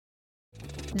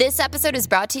This episode is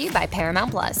brought to you by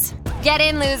Paramount Plus. Get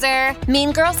in, loser!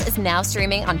 Mean Girls is now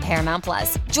streaming on Paramount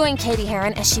Plus. Join Katie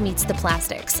Heron as she meets the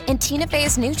plastics in Tina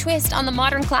Fey's new twist on the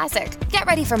modern classic. Get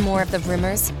ready for more of the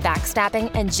rumors,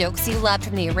 backstabbing, and jokes you loved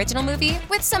from the original movie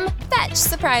with some fetch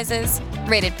surprises.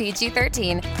 Rated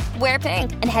PG-13. Wear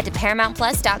pink and head to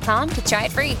ParamountPlus.com to try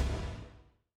it free.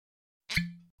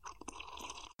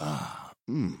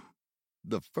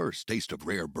 The first taste of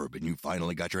rare bourbon you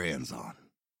finally got your hands on.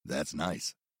 That's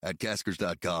nice. At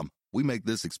Caskers.com, we make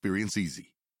this experience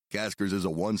easy. Caskers is a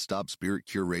one-stop spirit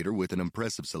curator with an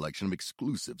impressive selection of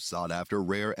exclusive, sought-after,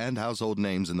 rare, and household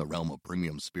names in the realm of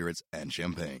premium spirits and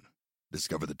champagne.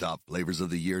 Discover the top flavors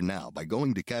of the year now by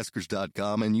going to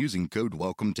Caskers.com and using code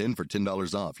WELCOME10 for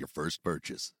 $10 off your first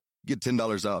purchase. Get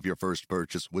 $10 off your first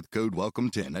purchase with code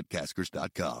WELCOME10 at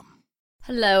Caskers.com.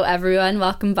 Hello everyone,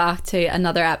 welcome back to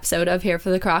another episode of Here for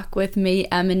the Crack with me,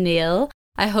 Emma Neal.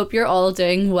 I hope you're all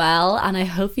doing well and I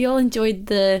hope you all enjoyed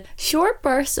the short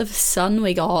burst of sun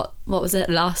we got,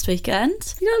 last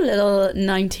weekend? We got a little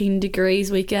 19 degrees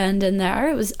weekend in there,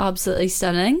 it was absolutely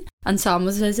stunning. And Sam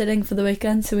was visiting for the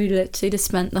weekend, so we literally just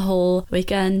spent the whole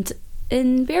weekend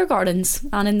in beer gardens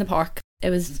and in the park. It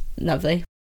was lovely.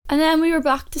 And then we were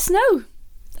back to snow.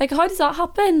 Like, how does that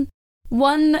happen?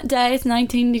 One day it's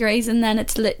 19 degrees and then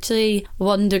it's literally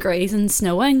 1 degree and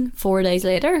snowing 4 days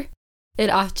later. It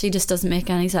actually just doesn't make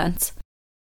any sense.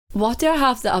 What do I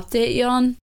have to update you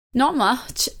on? Not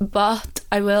much, but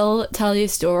I will tell you a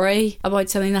story about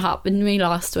something that happened to me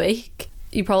last week.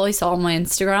 You probably saw on my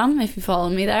Instagram if you follow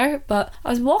me there, but I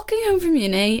was walking home from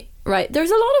uni. Right,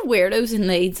 there's a lot of weirdos in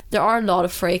Leeds. There are a lot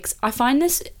of freaks. I find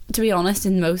this, to be honest,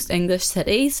 in most English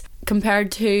cities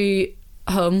compared to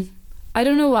home. I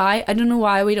don't know why. I don't know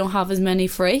why we don't have as many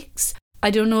freaks.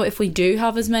 I don't know if we do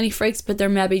have as many freaks, but they're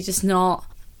maybe just not,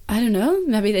 I don't know,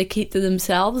 maybe they keep to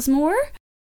themselves more.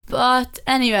 But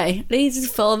anyway, Leeds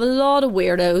is full of a lot of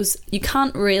weirdos. You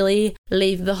can't really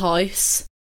leave the house.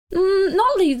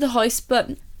 Not leave the house,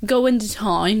 but go into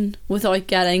town without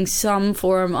getting some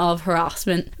form of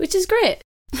harassment, which is great.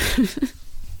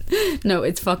 No,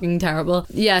 it's fucking terrible.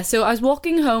 Yeah, so I was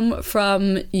walking home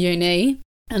from uni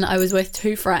and I was with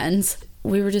two friends.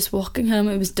 We were just walking home.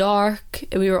 It was dark.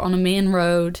 We were on a main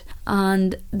road.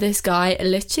 And this guy,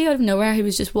 literally out of nowhere, he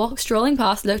was just strolling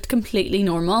past, looked completely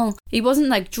normal. He wasn't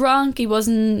like drunk. He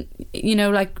wasn't,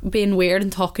 like being weird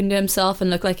and talking to himself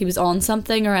and looked like he was on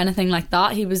something or anything like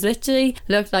that. He was literally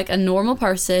looked like a normal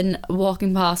person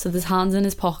walking past with his hands in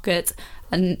his pockets.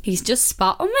 And he's just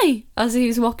spat on me as he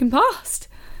was walking past.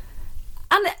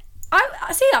 And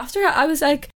I see, after I was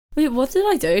like, wait, what did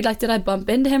I do? Like, did I bump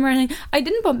into him or anything? I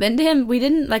didn't bump into him. We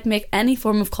didn't, make any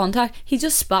form of contact. He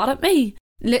just spat at me.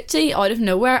 Literally out of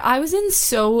nowhere. I was in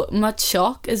so much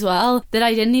shock as well that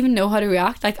I didn't even know how to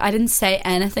react. Like, I didn't say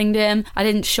anything to him. I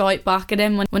didn't shout back at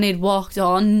him when he'd walked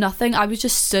on. Nothing. I was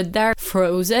just stood there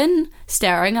frozen,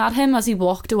 staring at him as he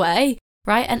walked away.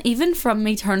 Right? And even from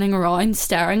me turning around,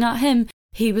 staring at him,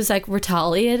 he was,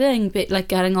 retaliating, but,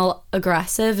 getting all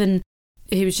aggressive, and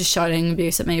he was just shouting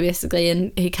abuse at me basically,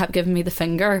 and he kept giving me the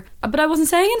finger, but I wasn't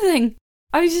saying anything.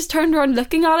 I was just turned around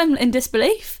looking at him in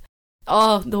disbelief.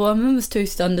 Oh, the woman was too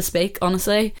stunned to speak,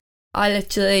 honestly. I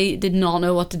literally did not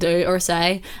know what to do or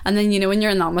say, and then when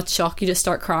you're in that much shock you just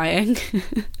start crying.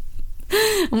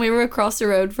 And we were across the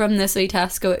road from this wee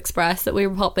Tesco Express that we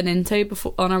were popping into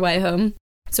before, on our way home,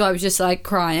 so I was just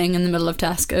crying in the middle of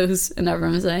Tesco's and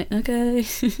everyone was like, okay.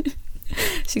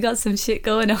 She got some shit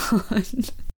going on.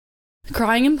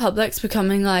 Crying in public's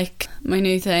becoming my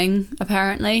new thing,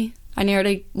 apparently. I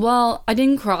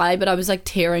didn't cry, but I was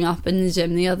tearing up in the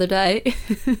gym the other day.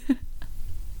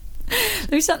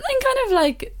 There's something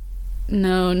kind of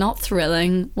no, not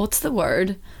thrilling. What's the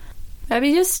word?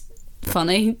 Maybe just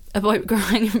funny about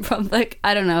crying in public.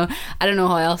 I don't know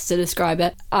how else to describe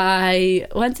it. I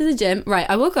went to the gym. Right,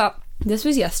 I woke up. This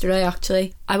was yesterday,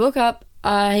 actually. I woke up.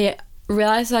 I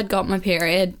realised I'd got my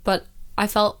period, but I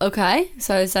felt okay,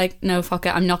 so I was like, no, fuck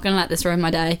it, I'm not going to let this ruin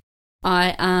my day.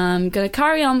 I am going to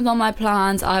carry on with all my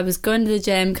plans. I was going to the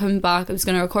gym, coming back, I was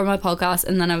going to record my podcast,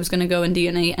 and then I was going to go into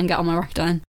uni and get all my work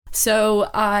done. So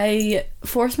I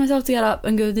forced myself to get up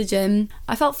and go to the gym.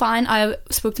 I felt fine. I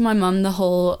spoke to my mum the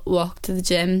whole walk to the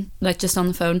gym, just on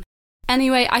the phone.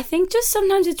 Anyway, I think just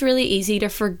sometimes it's really easy to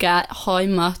forget how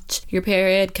much your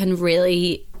period can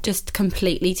really just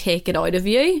completely take it out of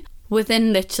you.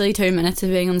 Within literally 2 minutes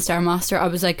of being on the Stairmaster, I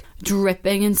was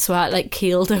dripping in sweat,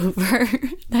 keeled over.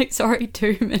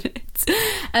 2 minutes.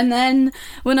 And then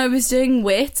when I was doing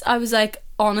weights, I was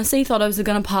honestly thought I was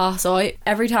going to pass out.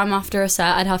 Every time after a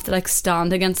set, I'd have to like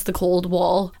stand against the cold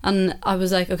wall, and I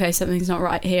was like, okay, something's not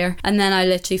right here. And then I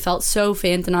literally felt so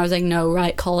faint, and I was like, no,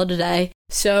 right, call it a day.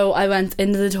 So I went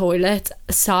into the toilet,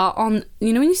 sat on,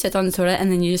 you know when you sit on the toilet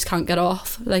and then you just can't get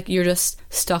off, like you're just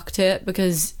stuck to it,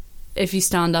 because if you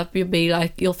stand up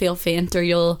you'll feel faint,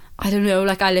 or I don't know,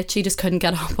 like I literally just couldn't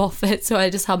get up off it. So I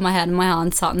just had my head in my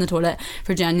hand, sat in the toilet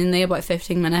for genuinely about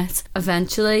 15 minutes.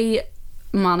 Eventually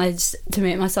managed to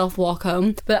make myself walk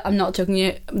home, but I'm not joking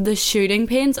you, the shooting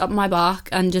pains up my back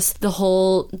and just the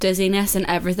whole dizziness and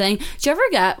everything. Do you ever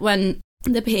get when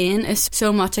the pain is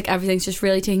so much, like everything's just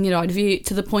really taking it out of you,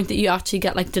 to the point that you actually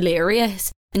get like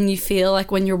delirious, and you feel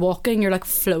like when you're walking you're like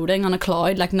floating on a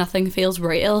cloud, like nothing feels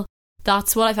real?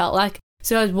 That's what I felt like.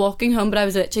 So I was walking home, but I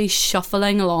was literally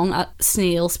shuffling along at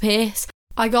snail's pace.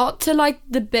 I got to like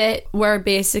the bit where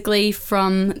basically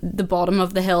from the bottom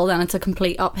of the hill, then it's a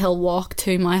complete uphill walk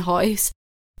to my house,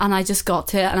 and I just got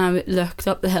to it and I looked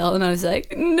up the hill and I was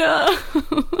like, no,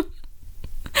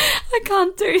 I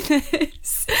can't do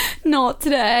this, not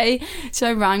today. So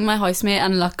I rang my housemate,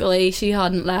 and luckily she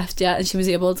hadn't left yet and she was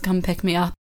able to come pick me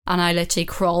up, and I literally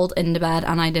crawled into bed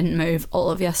and I didn't move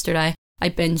all of yesterday. I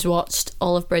binge watched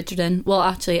all of Bridgerton. Well,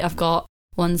 actually I've got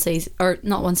one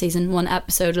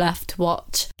episode left to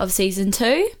watch of season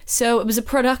 2. So it was a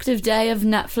productive day of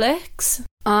Netflix,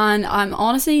 and I'm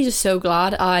honestly just so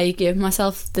glad I gave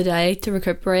myself the day to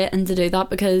recuperate and to do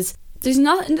that, because there's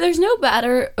no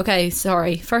better, okay,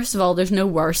 sorry, first of all, there's no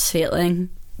worse feeling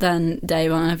than day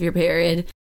 1 of your period,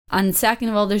 and second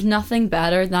of all, there's nothing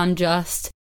better than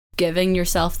just giving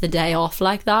yourself the day off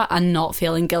like that and not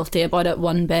feeling guilty about it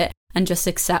one bit, and just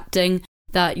accepting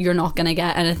that you're not going to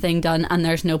get anything done and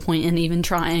there's no point in even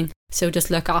trying. So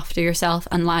just look after yourself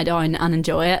and lie down and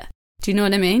enjoy it. Do you know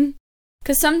what I mean?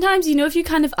 Because sometimes, you know, if you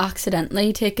kind of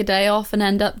accidentally take a day off and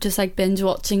end up just like binge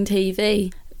watching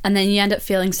TV, and then you end up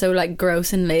feeling so like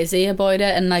gross and lazy about it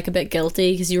and like a bit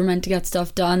guilty because you were meant to get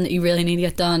stuff done that you really need to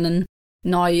get done, and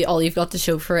now all you've got to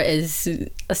show for it is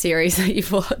a series that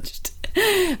you've watched.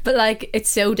 But like, it's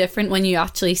so different when you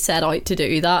actually set out to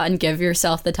do that and give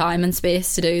yourself the time and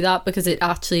space to do that, because it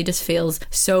actually just feels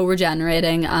so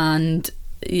regenerating, and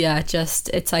yeah, just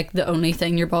it's like the only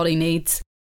thing your body needs.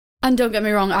 And don't get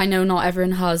me wrong, I know not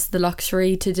everyone has the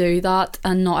luxury to do that,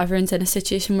 and not everyone's in a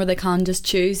situation where they can just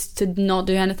choose to not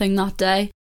do anything that day.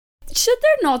 Should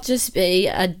there not just be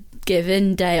a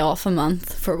given day off a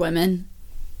month for women,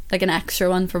 like an extra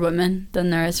one for women than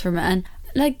there is for men?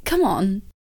 Like, come on.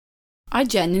 I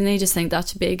genuinely just think that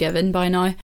should be a given by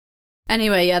now.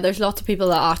 Anyway, yeah, there's lots of people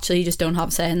that actually just don't have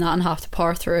a say in that and have to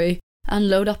power through and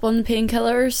load up on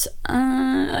painkillers.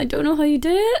 I don't know how you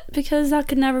do it, because that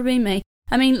could never be me.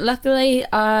 I mean, luckily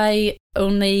I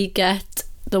only get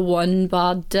the one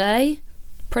bad day,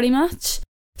 pretty much.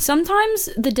 Sometimes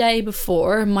the day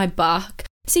before, my back...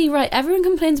 See, right, everyone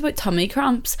complains about tummy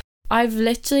cramps. I've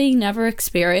literally never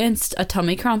experienced a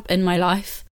tummy cramp in my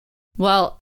life.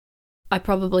 Well, I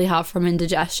probably have from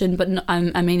indigestion, but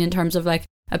I mean in terms of like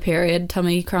a period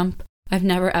tummy cramp, I've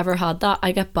never ever had that.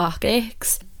 I get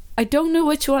backaches. I don't know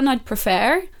which one I'd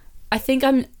prefer. I think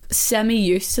I'm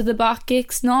semi-used to the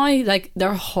backaches now. Like,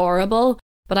 they're horrible,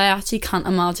 but I actually can't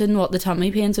imagine what the tummy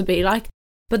pains would be like.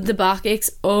 But the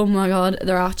backaches, oh my god,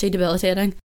 they're actually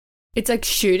debilitating. It's like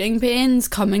shooting pains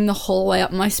coming the whole way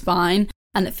up my spine,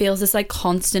 and it feels this like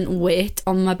constant weight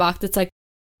on my back that's like,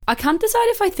 I can't decide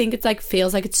if I think it's like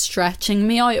feels like it's stretching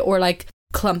me out or like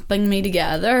clumping me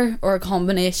together, or a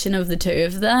combination of the two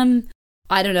of them.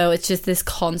 I don't know, it's just this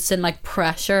constant like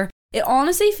pressure. It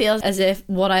honestly feels as if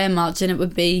what I imagine it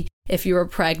would be if you were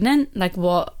pregnant, like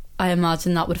what I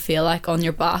imagine that would feel like on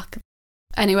your back.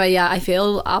 Anyway, yeah, I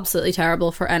feel absolutely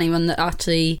terrible for anyone that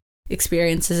actually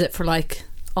experiences it for like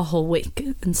a whole week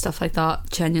and stuff like that.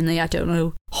 Genuinely, I don't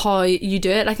know how you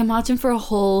do it. Like, imagine for a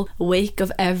whole week of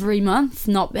every month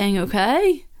not being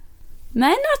okay.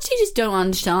 Men actually just don't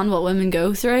understand what women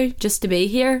go through just to be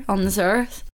here on this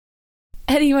earth.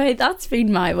 Anyway, that's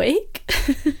been my week.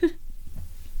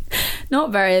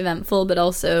 Not very eventful, but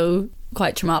also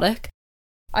quite traumatic.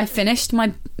 I finished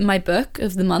my book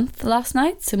of the month last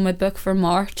night. So my book for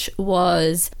March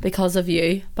was Because of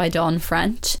You by Dawn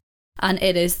French. And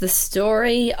it is the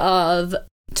story of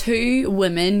two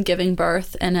women giving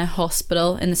birth in a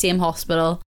hospital, in the same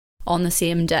hospital, on the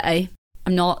same day.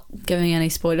 I'm not giving any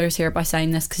spoilers here by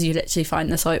saying this, because you literally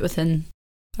find this out within,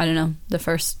 I don't know, the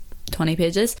first 20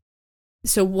 pages.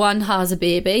 So one has a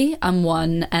baby and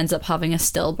one ends up having a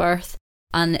stillbirth,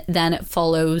 and then it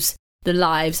follows the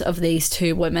lives of these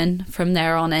two women from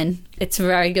there on in. It's a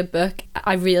very good book.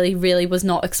 I really, really was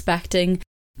not expecting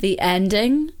the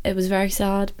ending. It was very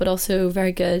sad, but also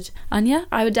very good. And yeah,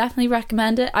 I would definitely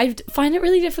recommend it. I find it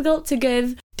really difficult to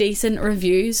give decent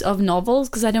reviews of novels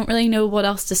because I don't really know what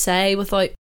else to say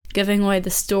without giving away the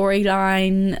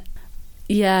storyline.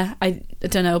 Yeah, I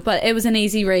don't know, but it was an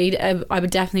easy read. I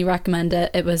would definitely recommend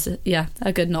it. It was, yeah,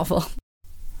 a good novel.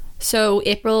 So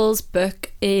April's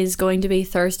book is going to be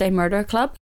Thursday Murder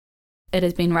Club. It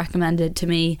has been recommended to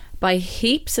me by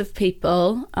heaps of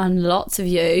people and lots of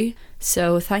you,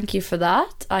 so thank you for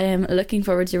that. I am looking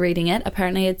forward to reading it.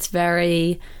 Apparently it's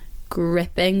very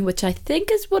gripping, which I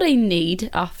think is what I need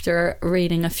after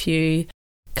reading a few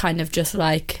kind of just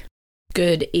like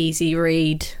good, easy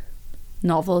read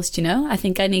novels, you know? I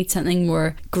think I need something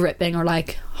more gripping or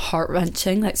like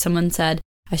heart-wrenching. Like someone said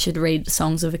I should read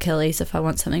Songs of Achilles if I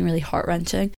want something really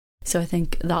heart-wrenching. So I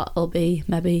think that'll be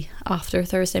maybe after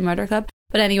Thursday Murder Club.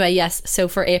 But anyway, yes, so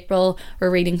for April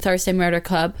we're reading Thursday Murder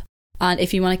Club. And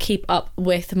if you want to keep up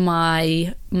with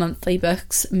my monthly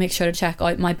books, make sure to check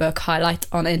out my book highlight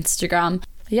on Instagram.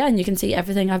 Yeah, and you can see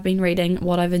everything I've been reading,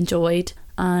 what I've enjoyed,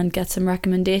 and get some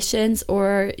recommendations.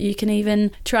 Or you can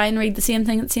even try and read the same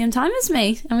thing at the same time as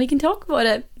me and we can talk about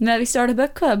it. Maybe start a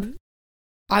book club.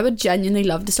 I would genuinely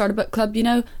love to start a book club, you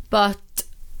know, but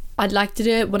I'd like to do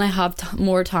it when I have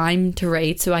more time to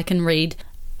read, so I can read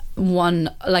one,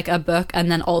 like a book,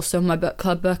 and then also my book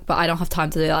club book, but I don't have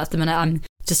time to do that at the minute. I'm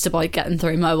just about getting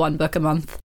through my one book a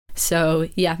month. So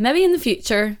yeah, maybe in the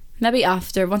future, maybe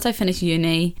after, once I finish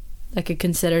uni, I could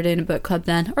consider doing a book club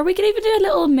then. Or we could even do a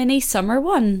little mini summer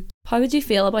one. How would you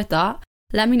feel about that?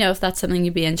 Let me know if that's something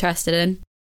you'd be interested in.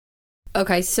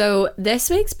 Okay, so this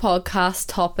week's podcast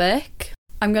topic,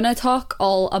 I'm going to talk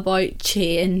all about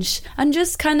change and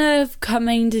just kind of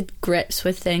coming to grips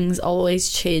with things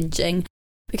always changing,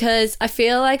 because I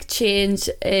feel like change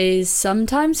is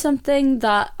sometimes something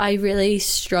that I really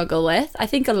struggle with. I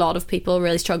think a lot of people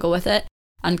really struggle with it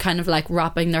and kind of like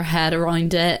wrapping their head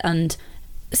around it and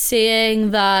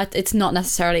seeing that it's not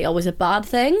necessarily always a bad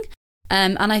thing.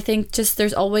 And I think just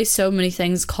there's always so many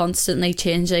things constantly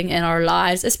changing in our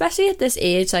lives, especially at this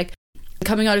age, like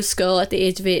coming out of school at the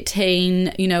age of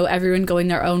 18, you know, everyone going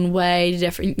their own way to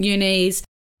different unis,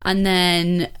 and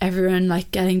then everyone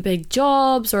like getting big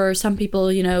jobs, or some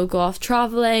people, you know, go off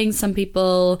traveling, some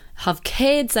people have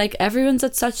kids, like everyone's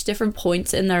at such different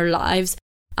points in their lives.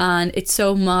 And it's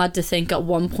so mad to think at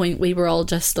one point we were all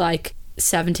just like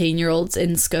 17-year-olds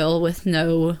in school with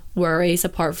no worries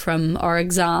apart from our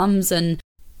exams, and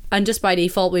just by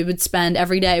default we would spend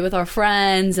every day with our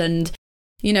friends and,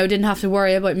 you know, didn't have to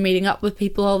worry about meeting up with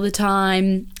people all the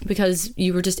time because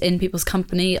you were just in people's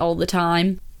company all the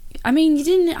time. I mean, you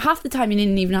didn't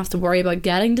even have to worry about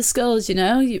getting to schools, you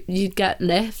know. You'd get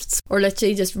lifts or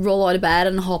literally just roll out of bed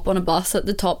and hop on a bus at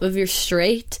the top of your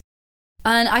street.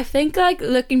 And I think like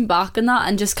looking back on that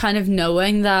and just kind of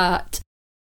knowing that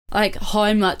like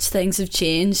how much things have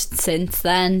changed since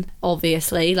then,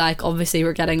 obviously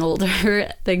we're getting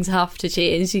older, things have to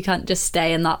change, you can't just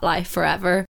stay in that life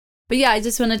forever. But yeah, I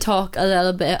just want to talk a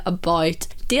little bit about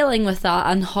dealing with that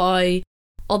and how,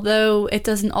 although it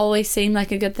doesn't always seem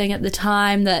like a good thing at the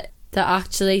time, that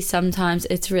actually sometimes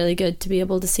it's really good to be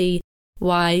able to see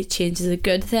why change is a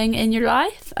good thing in your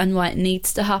life and why it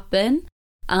needs to happen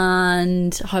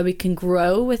and how we can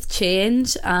grow with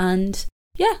change. And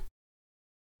yeah.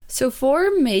 So for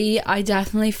me, I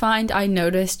definitely find I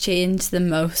notice change the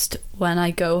most when I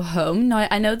go home. Now,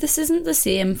 I know this isn't the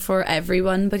same for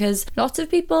everyone because lots of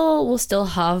people will still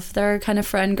have their kind of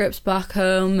friend groups back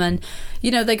home and,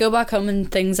 you know, they go back home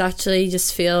and things actually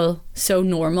just feel so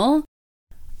normal.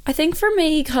 I think for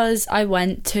me, because I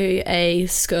went to a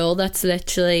school that's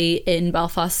literally in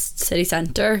Belfast city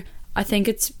centre, I think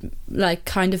it's like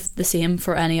kind of the same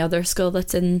for any other school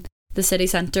that's in the city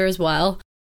centre as well.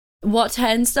 What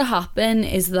tends to happen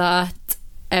is that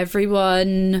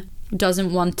everyone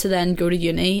doesn't want to then go to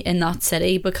uni in that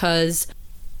city because,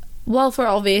 well, for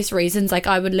obvious reasons, like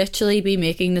I would literally be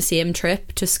making the same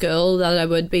trip to school that I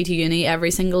would be to uni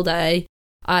every single day.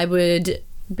 I would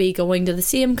be going to the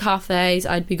same cafes,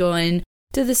 I'd be going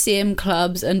to the same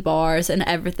clubs and bars and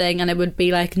everything, and it would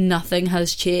be like nothing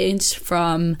has changed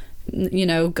from, you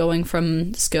know, going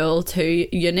from school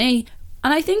to uni.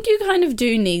 And I think you kind of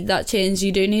do need that change.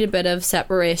 You do need a bit of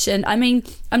separation. I mean,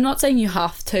 I'm not saying you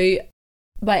have to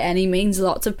by any means.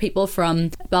 Lots of people from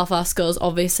Belfast schools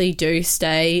obviously do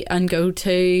stay and go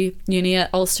to uni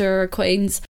at Ulster or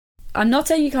Queen's. I'm not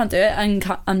saying you can't do it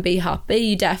and be happy.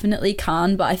 You definitely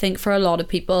can. But I think for a lot of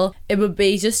people, it would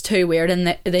be just too weird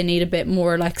and they need a bit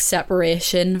more like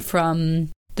separation from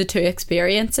the two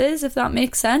experiences, if that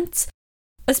makes sense.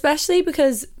 Especially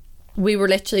because we were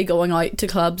literally going out to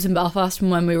clubs in Belfast from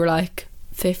when we were like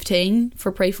 15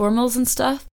 for pre-formals and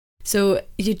stuff. So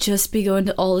you'd just be going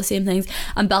to all the same things.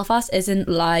 And Belfast isn't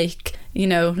like, you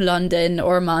know, London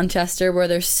or Manchester, where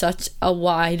there's such a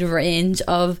wide range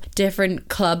of different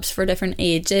clubs for different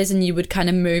ages, and you would kind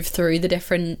of move through the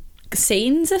different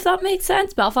scenes, if that makes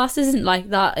sense. Belfast isn't like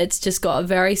that. It's just got a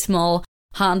very small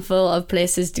handful of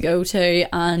places to go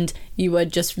to, and you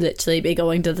would just literally be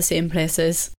going to the same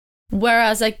places.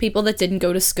 Whereas like people that didn't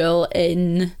go to school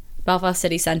in Belfast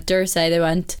city centre, say they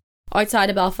went outside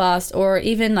of Belfast or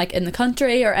even like in the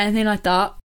country or anything like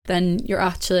that, then you're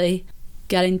actually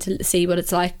getting to see what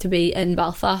it's like to be in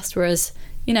Belfast. Whereas,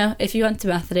 you know, if you went to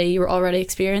Methody, you were already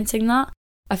experiencing that.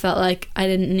 I felt like I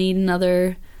didn't need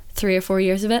another 3 or 4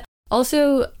 years of it.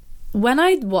 Also, when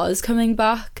I was coming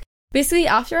back, basically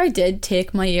after I did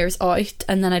take my years out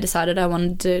and then I decided I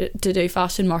wanted to do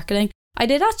fashion marketing, I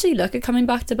did actually look at coming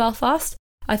back to Belfast.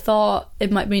 I thought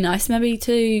it might be nice maybe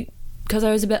to, because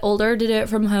I was a bit older, to do it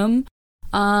from home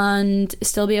and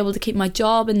still be able to keep my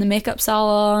job in the makeup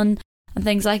salon and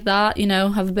things like that, you know,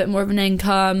 have a bit more of an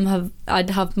income, I'd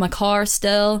have my car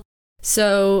still.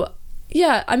 So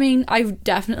yeah, I mean, I've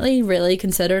definitely really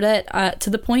considered it, to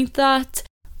the point that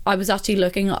I was actually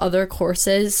looking at other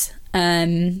courses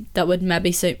that would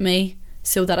maybe suit me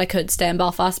so that I could stay in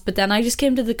Belfast. But then I just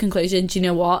came to the conclusion, do you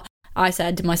know what? I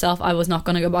said to myself I was not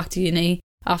going to go back to uni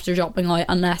after dropping out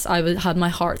unless I had my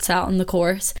heart set on the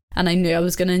course and I knew I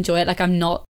was going to enjoy it. Like, I'm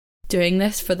not doing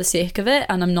this for the sake of it,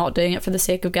 and I'm not doing it for the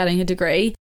sake of getting a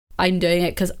degree. I'm doing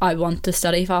it because I want to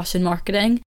study fashion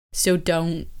marketing. So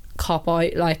don't cop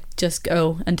out, like, just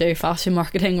go and do fashion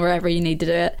marketing wherever you need to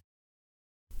do it.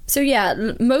 So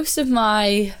yeah, most of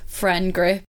my friend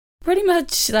group, pretty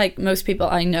much like most people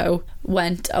I know,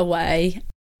 went away.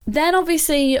 Then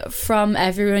obviously from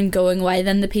everyone going away,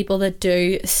 then the people that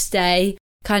do stay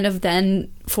kind of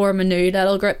then form a new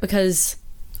little group, because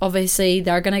obviously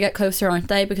they're going to get closer, aren't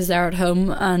they, because they're at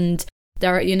home and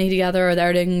they're at uni together or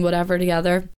they're doing whatever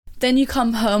together. Then you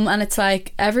come home and it's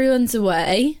like everyone's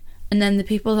away, and then the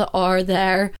people that are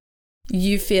there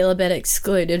you feel a bit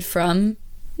excluded from.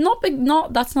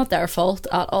 That's not their fault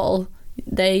at all.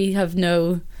 There's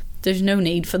no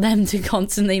need for them to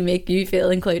constantly make you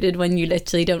feel included when you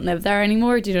literally don't live there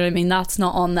anymore. Do you know what I mean? That's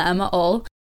not on them at all.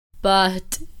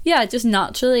 But yeah, just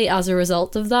naturally as a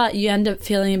result of that, you end up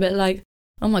feeling a bit like,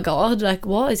 oh my god, like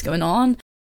what is going on?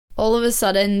 All of a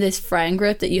sudden, this friend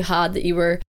group that you had, that you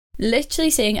were literally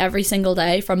seeing every single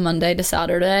day from Monday to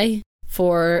Saturday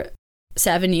for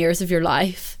 7 years of your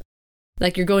life.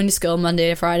 Like, you're going to school Monday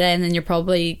to Friday, and then you're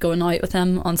probably going out with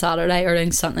them on Saturday or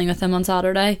doing something with them on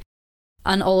Saturday.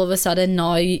 And all of a sudden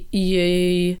now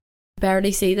you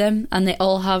barely see them, and they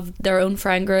all have their own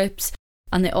friend groups,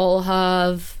 and they all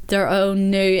have their own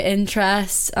new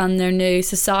interests and their new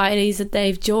societies that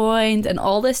they've joined and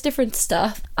all this different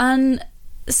stuff. And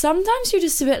sometimes you're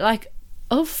just a bit like,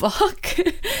 oh fuck,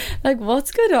 like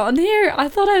what's going on here? I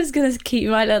thought I was going to keep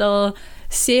my little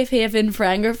safe haven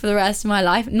friend group for the rest of my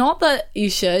life. Not that you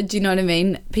should, do you know what I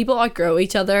mean? People outgrow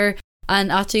each other,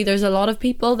 and actually there's a lot of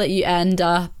people that you end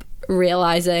up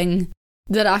realizing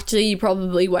that actually you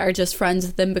probably were just friends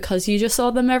with them because you just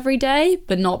saw them every day,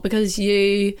 but not because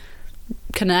you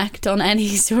connect on any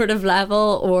sort of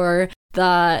level, or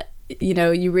that, you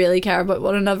know, you really care about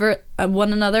one another.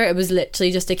 It was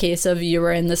literally just a case of you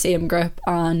were in the same group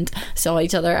and saw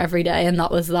each other every day, and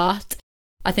that was that.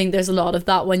 I think there's a lot of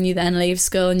that when you then leave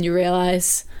school and you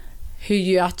realise who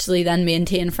you actually then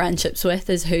maintain friendships with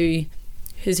is who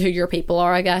your people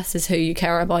are, I guess, is who you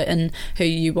care about and who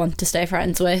you want to stay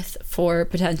friends with for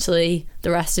potentially the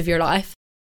rest of your life.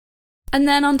 And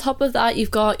then on top of that,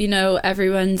 you've got, you know,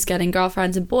 everyone's getting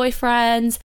girlfriends and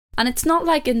boyfriends, and it's not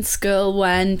like in school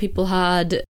when people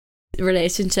had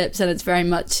relationships and it's very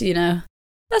much, you know,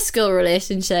 a school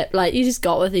relationship, like you just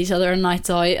got with each other on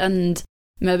nights out and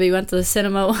maybe went to the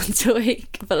cinema once a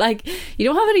week, but like you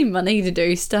don't have any money to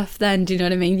do stuff then, do you know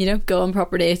what I mean? You don't go on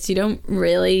proper dates, you don't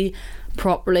really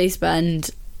properly spend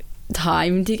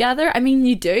time together. I mean,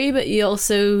 you do, but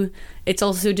it's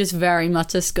also just very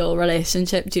much a school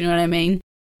relationship, do you know what I mean?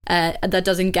 That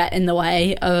doesn't get in the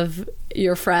way of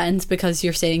your friends because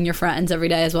you're seeing your friends every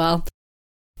day as well.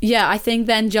 Yeah, I think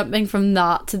then jumping from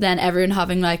that to then everyone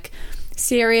having like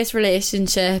serious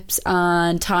relationships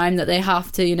and time that they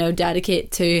have to, you know,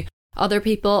 dedicate to other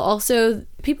people. Also,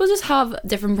 people just have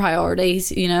different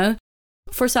priorities, you know.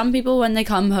 For some people, when they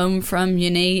come home from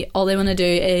uni, all they want to do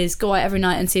is go out every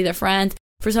night and see their friends.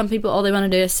 For some people, all they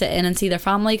want to do is sit in and see their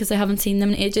family because they haven't seen them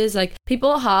in ages. Like,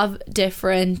 people have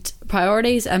different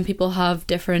priorities and people have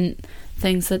different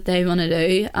things that they want to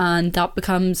do, and that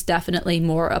becomes definitely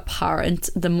more apparent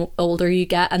the older you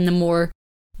get and the more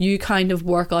you kind of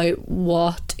work out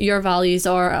what your values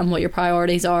are and what your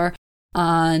priorities are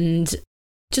and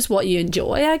just what you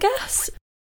enjoy, I guess.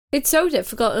 It's so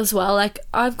difficult as well. Like,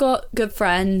 I've got good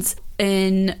friends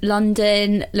in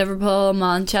London, Liverpool,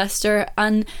 Manchester,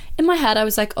 and in my head I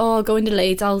was like, oh, going to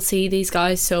Leeds, I'll see these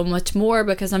guys so much more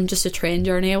because I'm just a train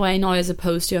journey away now as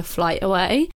opposed to a flight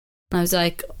away. And I was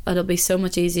like, it'll be so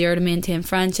much easier to maintain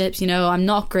friendships. You know, I'm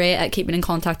not great at keeping in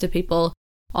contact with people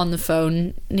on the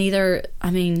phone. Neither,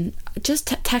 I mean, just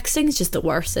texting is just the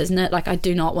worst, isn't it? Like, I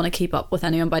do not want to keep up with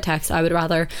anyone by text. I would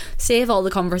rather save all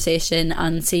the conversation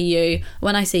and see you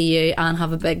when I see you and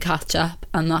have a big catch up,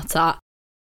 and that's that.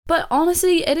 But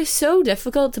honestly, it is so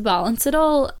difficult to balance it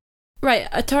all. Right,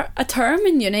 a term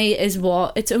in uni is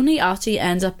what? It's only actually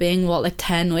ends up being what, like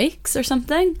 10 weeks or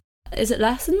something? Is it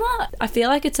less than that? I feel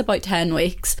like it's about 10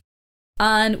 weeks.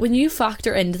 And when you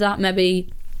factor into that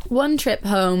maybe one trip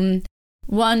home,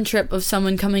 one trip of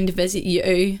someone coming to visit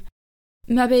you,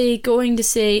 maybe going to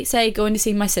see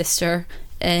my sister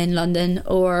in London,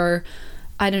 or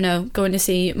I don't know, going to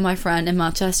see my friend in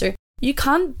Manchester, you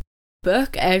can't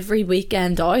book every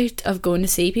weekend out of going to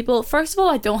see people. First of all,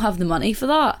 I don't have the money for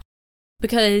that,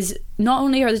 because not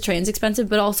only are the trains expensive,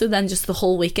 but also then just the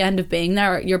whole weekend of being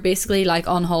there, you're basically like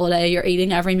on holiday, you're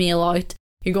eating every meal out,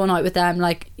 you're going out with them,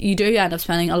 like you do end up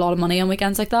spending a lot of money on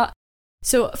weekends like that.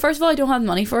 So first of all, I don't have the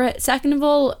money for it. Second of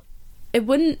all,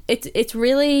 it's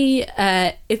really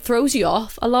it throws you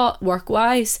off a lot work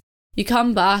wise. You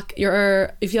come back,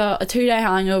 if you have a 2-day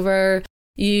hangover,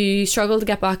 you struggle to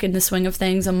get back in the swing of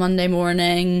things on Monday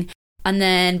morning, and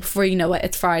then before you know it,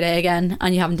 it's Friday again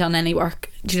and you haven't done any work.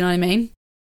 Do you know what I mean?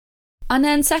 And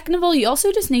then second of all, you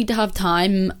also just need to have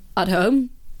time at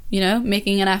home, you know,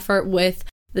 making an effort with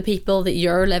the people that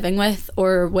you're living with,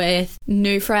 or with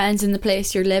new friends in the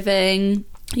place you're living.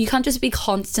 You can't just be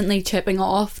constantly chipping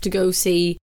off to go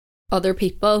see other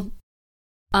people.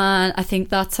 And I think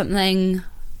that's something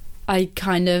I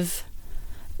kind of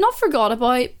not forgot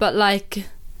about, but like,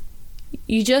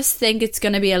 you just think it's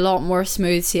going to be a lot more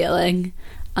smooth sailing,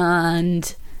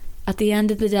 and at the end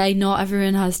of the day, not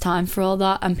everyone has time for all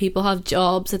that, and people have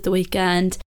jobs at the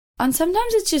weekend, and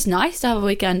sometimes it's just nice to have a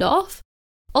weekend off.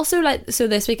 Also, like, so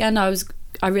this weekend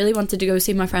I really wanted to go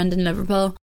see my friend in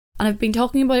Liverpool, and I've been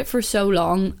talking about it for so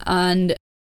long, and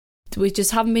we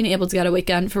just haven't been able to get a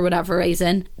weekend for whatever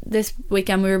reason. This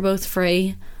weekend we were both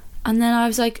free, and then I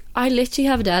was like, I literally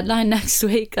have a deadline next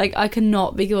week. Like, I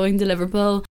cannot be going to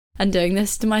Liverpool and doing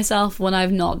this to myself when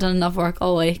I've not done enough work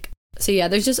all week. So yeah,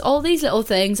 there's just all these little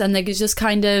things, and they just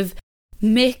kind of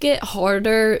make it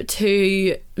harder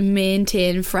to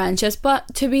maintain friendships.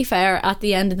 But to be fair, at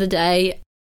the end of the day,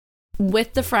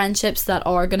 with the friendships that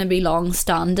are going to be long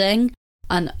standing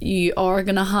and you are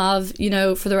going to have, you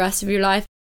know, for the rest of your life,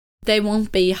 they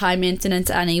won't be high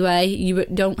maintenance anyway. You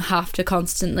don't have to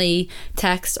constantly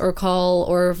text or call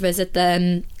or visit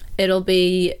them. It'll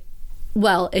be,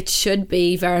 well, it should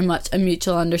be very much a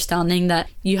mutual understanding that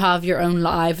you have your own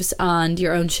lives and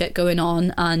your own shit going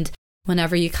on, and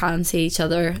whenever you can see each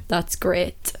other, that's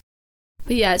great.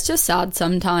 But yeah, it's just sad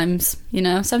sometimes, you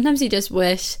know. Sometimes you just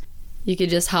wish you could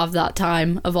just have that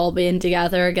time of all being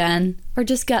together again, or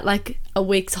just get like a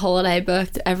week's holiday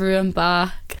booked, everyone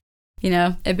back, you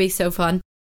know. It'd be so fun.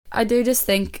 I do just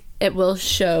think it will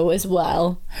show as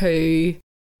well who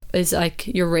is like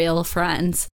your real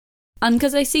friends. And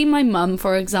because I see my mum,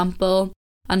 for example,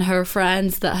 and her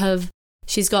friends that have,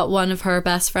 she's got one of her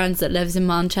best friends that lives in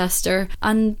Manchester,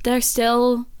 and they're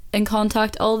still in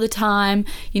contact all the time.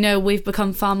 You know, we've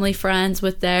become family friends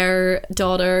with their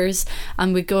daughters,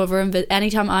 and we go over and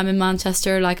anytime I'm in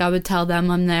Manchester, like, I would tell them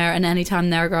I'm there, and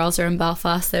anytime their girls are in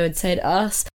Belfast, they would say to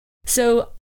us. So,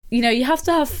 you know, you have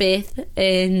to have faith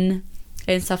in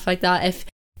stuff like that.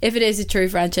 If it is a true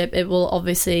friendship, it will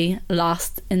obviously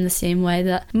last in the same way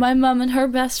that my mum and her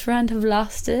best friend have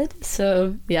lasted.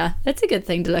 So yeah, it's a good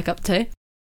thing to look up to. I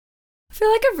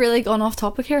feel like I've really gone off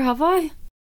topic here, have I?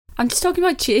 I'm just talking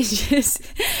about changes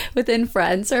within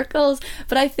friend circles,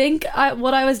 but I think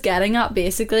what I was getting at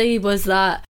basically was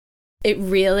that it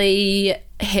really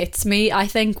hits me, I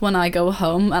think, when I go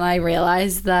home and I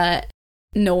realise that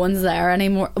no one's there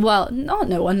anymore. Well, not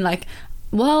no one, like,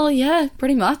 well, yeah,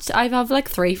 pretty much. I have like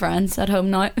 3 friends at home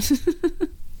now,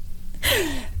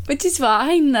 which is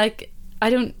fine. Like, I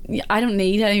don't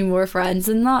need any more friends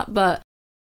than that, but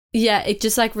yeah, it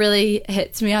just like really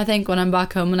hits me, I think, when I'm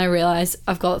back home and I realise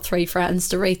I've got 3 friends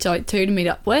to reach out to meet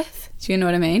up with. Do you know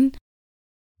what I mean?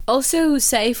 Also,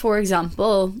 say for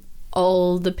example,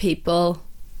 all the people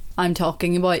I'm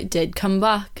talking about did come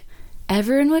back,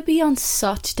 everyone would be on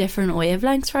such different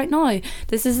wavelengths right now.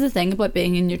 This is the thing about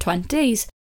being in your 20s.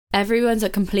 Everyone's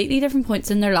at completely different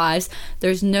points in their lives.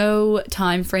 There's no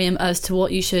time frame as to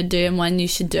what you should do and when you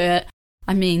should do it.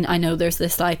 I mean, I know there's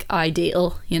this like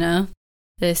ideal, you know,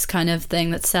 this kind of thing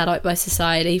that's set out by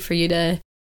society for you to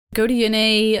go to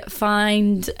uni,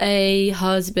 find a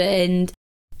husband,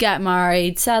 get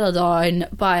married, settle down,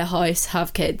 buy a house,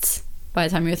 have kids by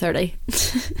the time you're 30.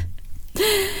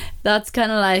 That's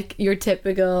kind of like your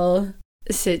typical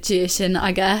situation,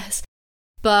 I guess.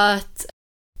 But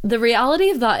the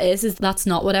reality of that is that's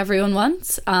not what everyone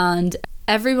wants, and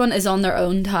everyone is on their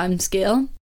own time scale.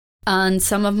 And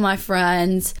some of my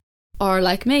friends are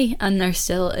like me and they're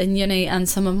still in uni, and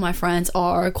some of my friends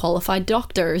are qualified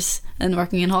doctors and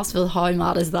working in hospital. How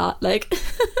mad is that? Like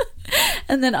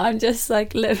and then I'm just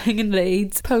like living in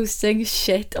Leeds, posting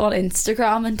shit on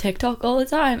Instagram and TikTok all the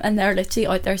time, and they're literally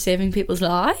out there saving people's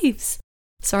lives.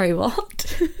 Sorry,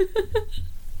 what?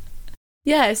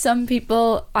 Yeah, some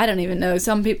people, I don't even know,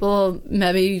 some people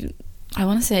maybe, I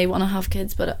want to say want to have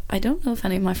kids, but I don't know if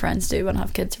any of my friends do want to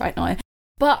have kids right now.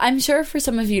 But I'm sure for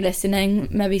some of you listening,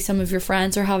 maybe some of your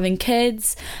friends are having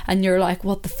kids and you're like,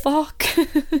 what the fuck?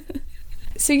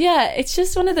 So yeah, it's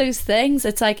just one of those things.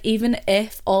 It's like, even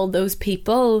if all those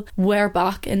people were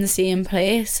back in the same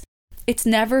place, it's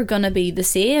never gonna be the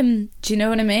same. Do you know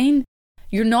what I mean?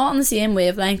 You're not on the same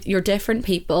wavelength. You're different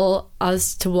people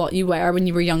as to what you were when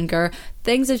you were younger.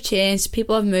 Things have changed.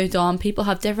 People have moved on. People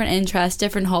have different interests,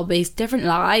 different hobbies, different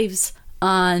lives.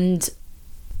 And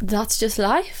that's just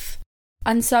life.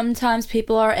 And sometimes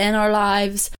people are in our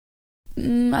lives.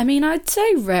 I mean, I'd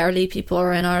say rarely people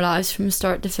are in our lives from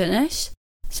start to finish.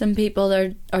 Some people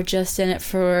are just in it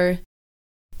for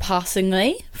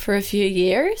passingly for a few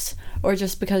years, or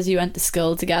just because you went to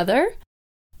school together.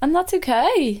 And that's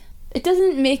okay. It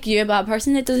doesn't make you a bad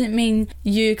person. It doesn't mean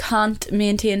you can't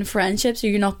maintain friendships or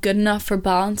you're not good enough for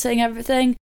balancing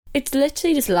everything. It's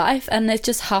literally just life, and it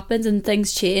just happens and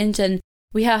things change, and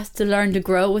we have to learn to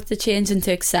grow with the change and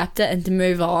to accept it and to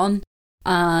move on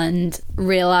and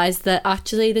realise that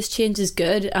actually this change is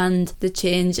good and the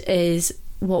change is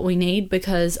what we need,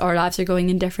 because our lives are going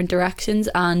in different directions,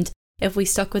 and if we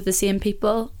stuck with the same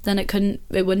people, then it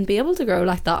wouldn't be able to grow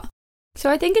like that. So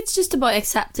I think it's just about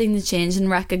accepting the change and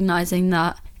recognising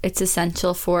that it's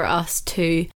essential for us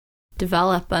to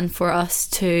develop and for us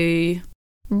to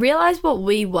realise what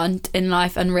we want in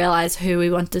life and realise who we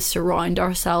want to surround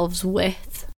ourselves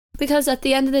with. Because at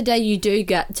the end of the day, you do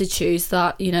get to choose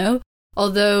that, you know?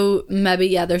 Although maybe,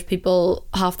 yeah, there's people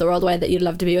half the world away that you'd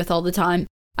love to be with all the time.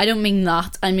 I don't mean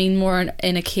that. I mean more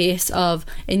in a case of,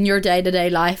 in your day-to-day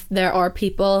life, there are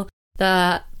people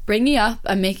that bring you up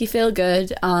and make you feel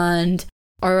good and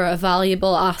are a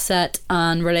valuable asset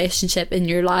and relationship in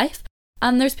your life.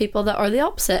 And there's people that are the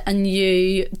opposite, and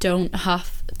you don't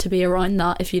have to be around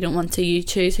that if you don't want to. You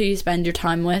choose who you spend your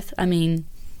time with. I mean,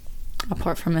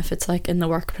 apart from if it's like in the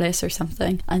workplace or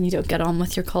something and you don't get on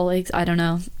with your colleagues. I don't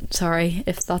know. Sorry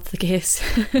if that's the case.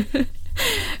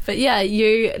 But yeah,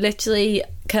 you literally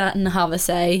can have a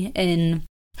say in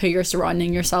who you're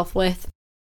surrounding yourself with,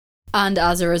 and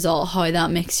as a result, how that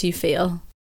makes you feel.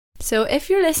 So if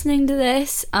you're listening to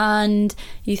this and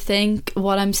you think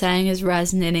what I'm saying is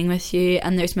resonating with you,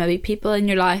 and there's maybe people in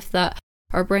your life that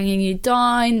are bringing you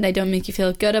down, they don't make you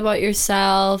feel good about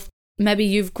yourself, maybe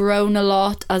you've grown a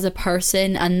lot as a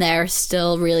person and they're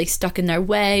still really stuck in their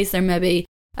ways, they're maybe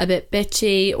a bit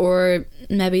bitchy, or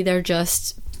maybe they're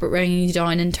just bringing you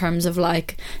down in terms of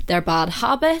like their bad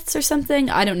habits or something,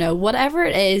 I don't know, whatever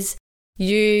it is,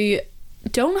 you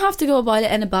don't have to go about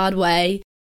it in a bad way.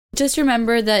 Just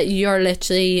remember that you're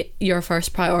literally your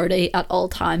first priority at all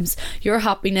times. Your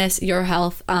happiness, your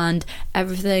health, and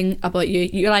everything about you.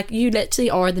 You literally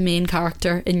are the main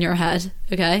character in your head,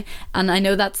 okay? And I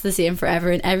know that's the same for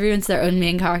everyone. Everyone's their own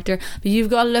main character, but you've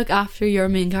got to look after your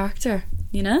main character,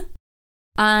 you know?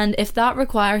 And if that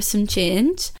requires some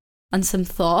change and some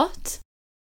thought,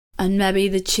 and maybe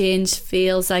the change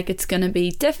feels like it's going to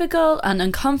be difficult and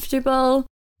uncomfortable,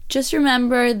 just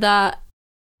remember that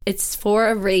it's for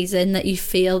a reason that you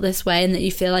feel this way and that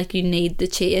you feel like you need the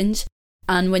change.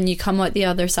 And when you come out the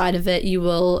other side of it, you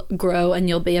will grow and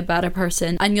you'll be a better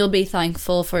person, and you'll be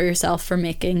thankful for yourself for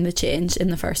making the change in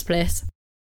the first place.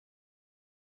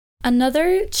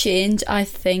 Another change I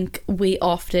think we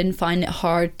often find it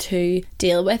hard to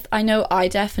deal with, I know I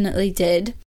definitely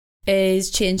did, is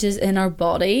changes in our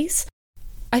bodies.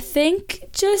 I think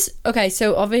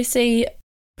so obviously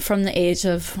from the age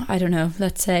of, I don't know,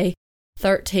 let's say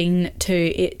 13 to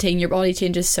 18, your body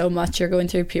changes so much, you're going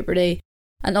through puberty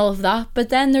and all of that. But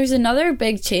then there's another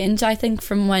big change, I think,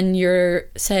 from when you're,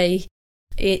 say,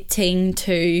 18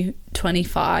 to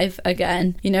 25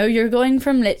 again. You know, you're going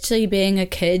from literally being a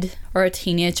kid or a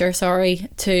teenager,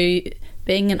 to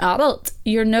being an adult.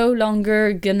 You're no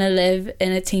longer gonna live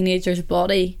in a teenager's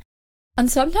body. And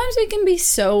sometimes we can be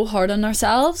so hard on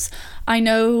ourselves. I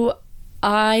know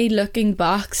looking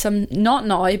back, not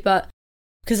now, but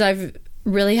because I've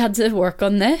really had to work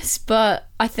on this, but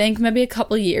I think maybe a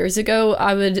couple of years ago,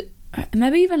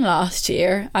 maybe even last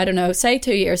year, I don't know, say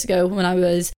 2 years ago when I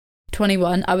was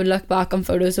 21, I would look back on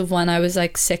photos of when I was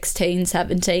like 16,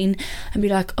 17 and be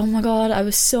like, oh my god, I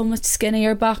was so much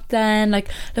skinnier back then. Like,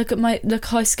 look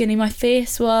how skinny my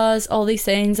face was, all these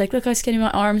things. Like, look how skinny my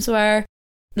arms were.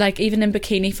 Like, even in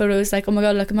bikini photos, like, oh my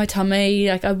god, look at my tummy.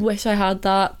 Like, I wish I had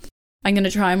that. I'm going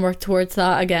to try and work towards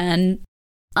that again.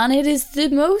 And it is the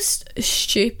most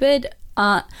stupid,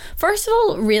 first of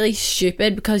all, really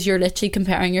stupid because you're literally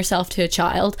comparing yourself to a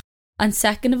child. And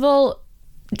second of all,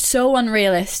 so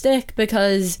unrealistic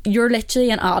because you're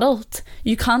literally an adult.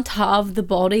 You can't have the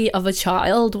body of a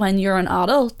child when you're an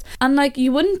adult. And like,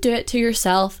 you wouldn't do it to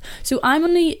yourself. So I would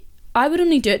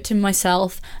only do it to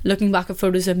myself looking back at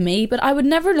photos of me, but I would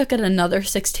never look at another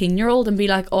 16-year-old and be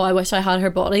like, oh, I wish I had her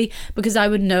body, because I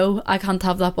would know I can't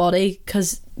have that body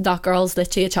because that girl's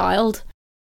literally a child.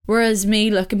 Whereas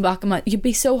me looking back you'd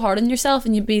be so hard on yourself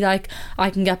and you'd be like, I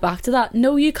can get back to that.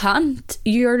 No, you can't.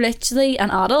 You're literally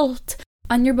an adult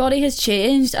and your body has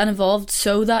changed and evolved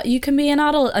so that you can be an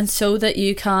adult and so that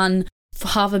you can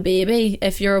have a baby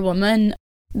if you're a woman.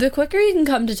 The quicker you can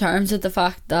come to terms with the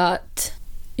fact that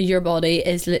your body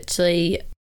is literally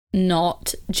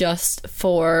not just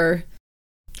for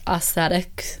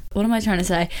aesthetics. What am I trying to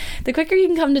say? The quicker you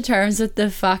can come to terms with the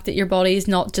fact that your body is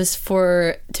not just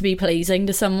to be pleasing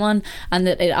to someone, and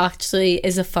that it actually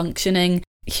is a functioning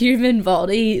human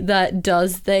body that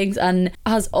does things and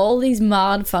has all these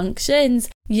mad functions,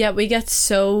 yet we get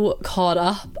so caught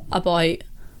up about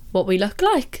what we look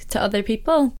like to other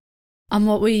people and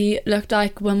what we looked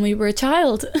like when we were a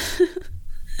child.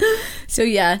 So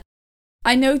yeah,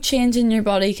 I know change in your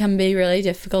body can be really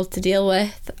difficult to deal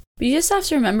with, but you just have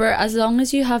to remember, as long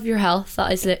as you have your health,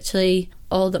 that is literally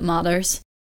all that matters.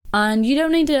 And you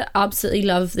don't need to absolutely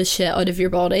love the shit out of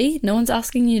your body. No one's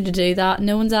asking you to do that.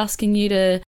 No one's asking you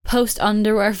to post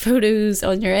underwear photos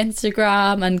on your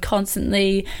Instagram and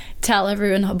constantly tell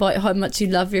everyone about how much you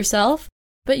love yourself.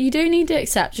 But you do need to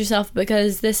accept yourself,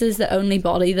 because this is the only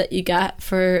body that you get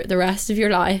for the rest of your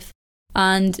life.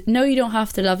 And no, you don't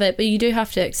have to love it, but you do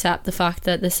have to accept the fact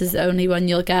that this is the only one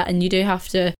you'll get, and you do have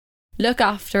to look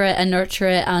after it and nurture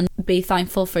it and be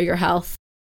thankful for your health.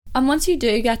 And once you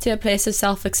do get to a place of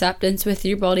self-acceptance with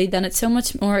your body, then it's so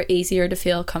much more easier to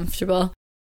feel comfortable.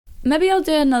 Maybe I'll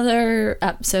do another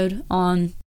episode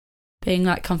on being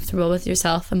like comfortable with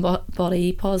yourself and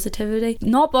body positivity.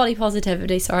 Not body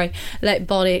positivity, sorry, like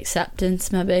body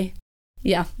acceptance maybe.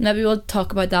 Yeah, maybe we'll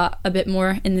talk about that a bit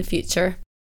more in the future.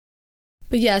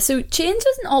 But yeah, so change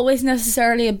isn't always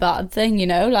necessarily a bad thing, you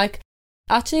know, like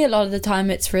actually a lot of the time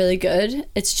it's really good.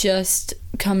 It's just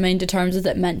coming to terms with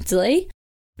it mentally.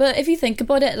 But if you think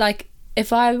about it, like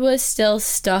if I was still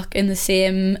stuck in the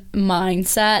same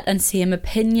mindset and same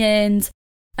opinions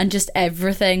and just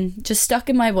everything, just stuck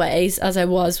in my ways as I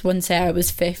was when, say, I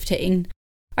was 15,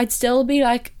 I'd still be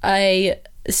like a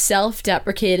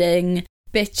self-deprecating,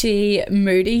 bitchy,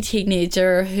 moody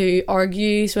teenager who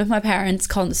argues with my parents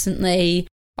constantly,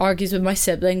 argues with my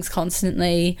siblings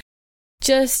constantly.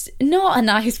 Just not a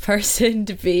nice person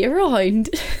to be around.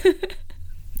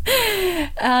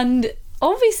 And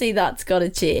obviously that's got to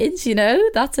change, you know.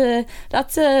 That's a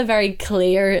very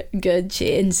clear, good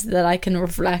change that I can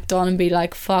reflect on and be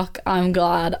like, fuck, I'm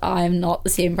glad I'm not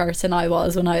the same person I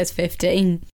was when I was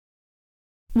 15.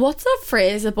 What's that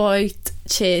phrase about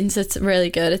change that's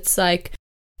really good? It's like,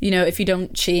 you know, if you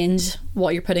don't change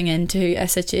what you're putting into a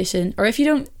situation, or if you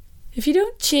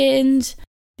don't change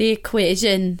the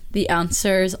equation, the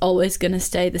answer is always going to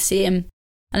stay the same.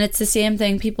 And it's the same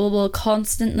thing. People will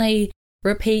constantly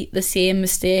repeat the same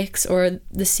mistakes or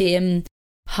the same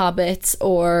habits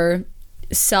or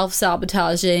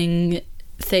self-sabotaging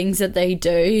things that they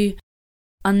do,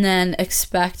 and then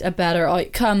expect a better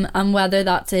outcome. And whether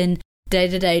that's in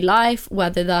day-to-day life,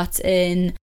 whether that's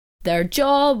in their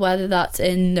job, whether that's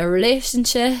in their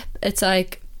relationship, it's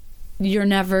like you're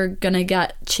never gonna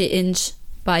get change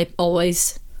by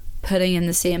always putting in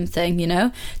the same thing, you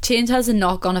know. Change has a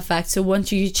knock-on effect. So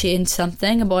once you change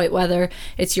something about whether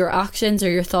it's your actions or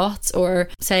your thoughts, or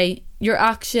say your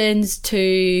actions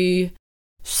to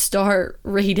start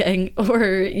reading or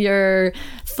your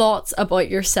thoughts about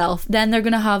yourself, then they're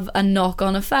going to have a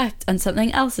knock-on effect and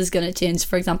something else is going to change.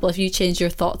 For example, if you change your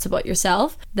thoughts about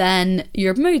yourself, then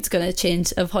your mood's going to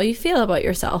change of how you feel about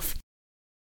yourself.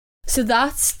 So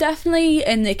that's definitely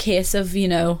in the case of, you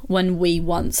know, when we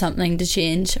want something to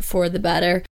change for the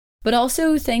better. But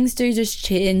also things do just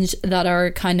change that are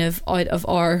kind of out of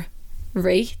our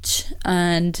reach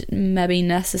and maybe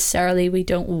necessarily we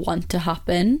don't want to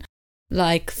happen.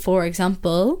 Like, for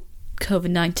example,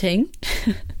 COVID-19.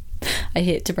 I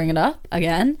hate to bring it up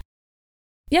again.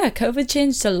 Yeah, COVID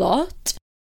changed a lot.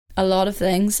 A lot of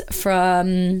things,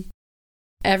 from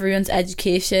everyone's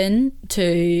education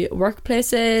to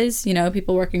workplaces, you know,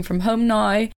 people working from home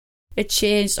now. It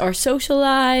changed our social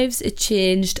lives. It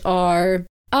changed our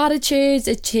attitudes.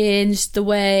 It changed the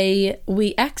way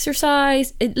we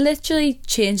exercise. It literally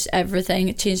changed everything.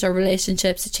 It changed our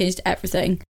relationships. It changed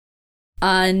everything.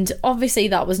 And obviously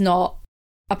that was not,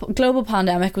 a global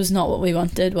pandemic was not what we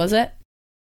wanted, was it?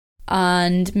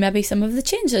 And maybe some of the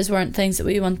changes weren't things that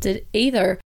we wanted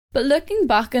either. But looking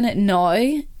back on it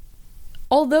now,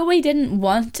 although we didn't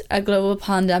want a global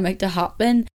pandemic to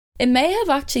happen, it may have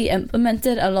actually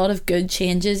implemented a lot of good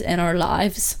changes in our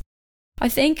lives. I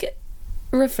think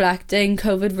reflecting,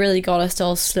 COVID really got us to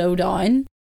all slow down.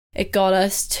 It got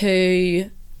us to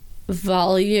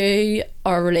value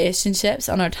our relationships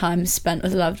and our time spent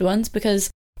with loved ones,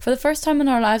 because for the first time in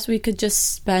our lives we could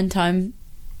just spend time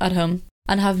at home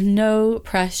and have no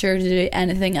pressure to do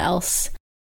anything else.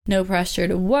 No pressure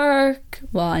to work.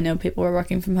 Well, I know people were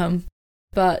working from home,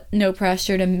 but no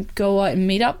pressure to go out and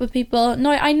meet up with people.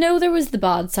 Now, I know there was the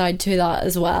bad side to that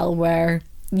as well, where,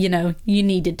 you know, you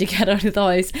needed to get out of the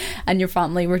house and your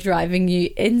family were driving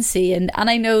you insane. And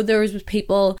I know there was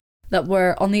people that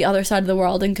were on the other side of the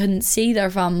world and couldn't see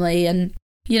their family, and,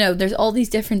 you know, there's all these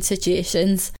different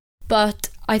situations. But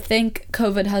I think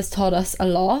COVID has taught us a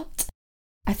lot.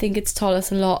 I think it's taught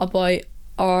us a lot about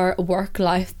our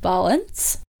work-life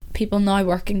balance. People now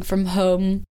working from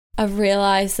home have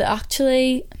realised that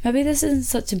actually maybe this isn't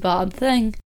such a bad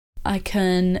thing. I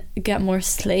can get more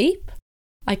sleep.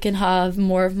 I can have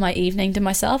more of my evening to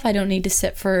myself. I don't need to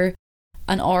sit for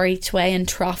an hour each way in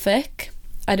traffic.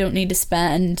 I don't need to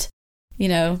spend,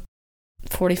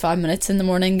 45 minutes in the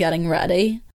morning getting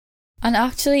ready. And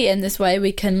actually in this way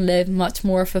we can live much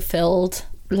more fulfilled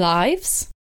lives.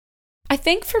 I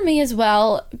think for me as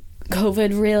well,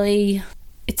 COVID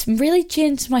it's really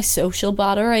changed my social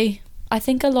battery. I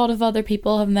think a lot of other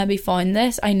people have maybe found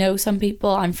this. I know some people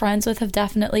I'm friends with have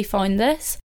definitely found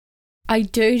this. I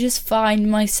do just find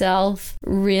myself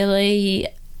really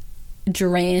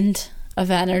drained of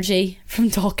energy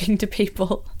from talking to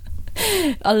people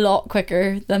a lot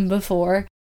quicker than before.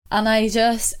 And I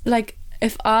just,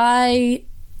 if I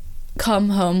come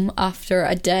home after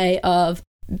a day of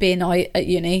being out at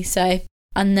uni, say,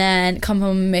 and then come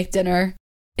home and make dinner,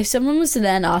 if someone was to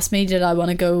then ask me, did I want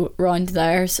to go round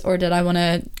theirs or did I want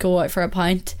to go out for a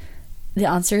pint, the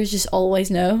answer is just always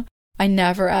no. I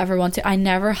never ever want to. I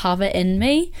never have it in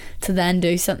me to then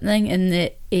do something in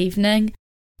the evening,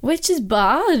 which is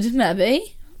bad,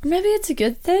 maybe. Or maybe it's a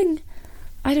good thing.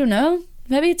 I don't know.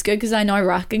 Maybe it's good because I now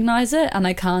recognise it and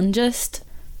I can just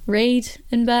read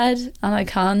in bed and I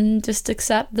can just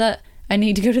accept that I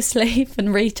need to go to sleep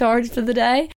and recharge for the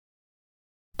day.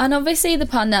 And obviously the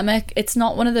pandemic, it's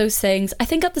not one of those things. I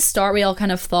think at the start we all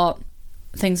kind of thought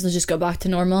things will just go back to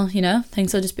normal,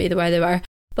 things will just be the way they were.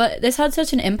 But this had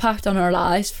such an impact on our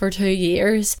lives for 2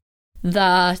 years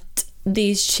that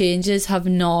these changes have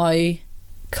now I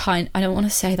don't want to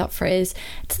say that phrase,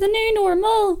 it's the new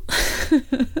normal.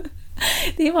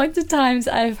 The amount of times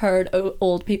I've heard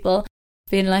old people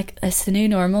being like, it's the new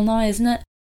normal now, isn't it?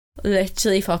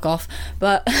 Literally fuck off.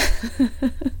 But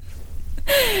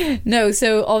no,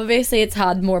 so obviously it's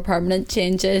had more permanent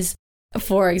changes.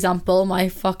 For example, my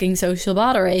fucking social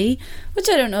battery, which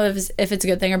I don't know if it's a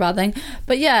good thing or bad thing,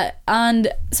 but yeah,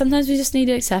 and sometimes we just need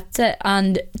to accept it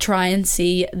and try and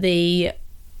see the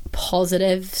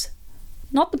positives.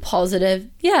 Not the positive,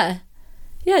 yeah,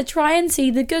 try and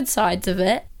see the good sides of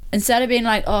it, instead of being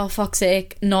like, oh fuck's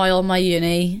sake, now all my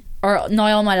uni or now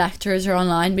all my lectures are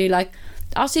online. Be like,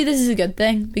 actually this is a good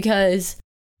thing, because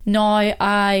now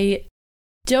I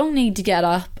don't need to get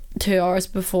up 2 hours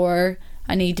before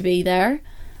I need to be there.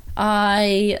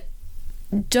 I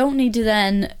don't need to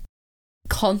then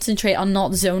concentrate on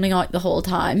not zoning out the whole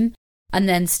time and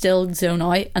then still zone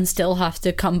out and still have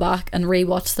to come back and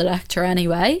rewatch the lecture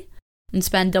anyway and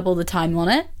spend double the time on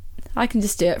it. I can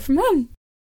just do it from home.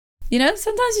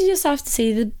 Sometimes you just have to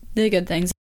see the good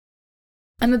things.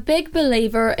 I'm a big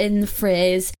believer in the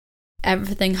phrase,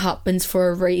 everything happens for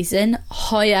a reason.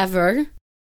 However,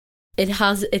 it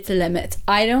has its limit.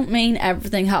 I don't mean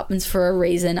everything happens for a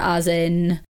reason as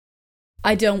in,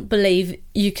 I don't believe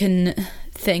you can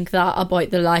think that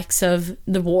about the likes of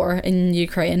the war in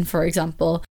Ukraine, for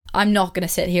example. I'm not going to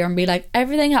sit here and be like,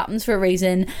 everything happens for a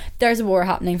reason, there's a war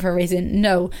happening for a reason.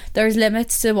 No, there's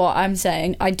limits to what I'm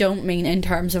saying. I don't mean in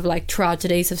terms of like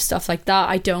tragedies of stuff like that.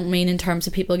 I don't mean in terms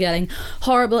of people getting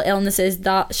horrible illnesses.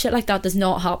 That shit like that does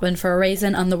not happen for a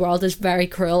reason, and the world is very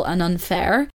cruel and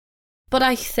unfair. But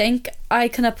I think I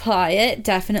can apply it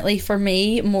definitely for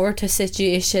me more to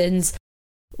situations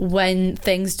when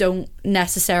things don't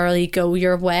necessarily go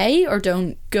your way or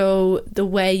don't go the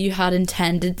way you had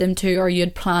intended them to or you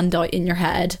had planned out in your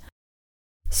head.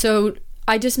 So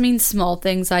I just mean small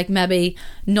things like maybe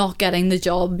not getting the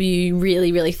job you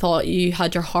really, really thought you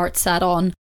had your heart set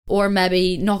on, or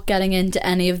maybe not getting into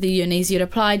any of the unis you'd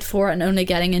applied for and only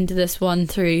getting into this one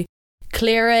through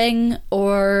clearing,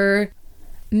 or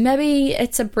maybe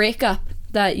it's a breakup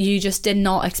that you just did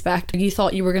not expect. You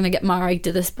thought you were going to get married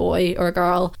to this boy or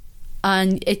girl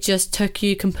and it just took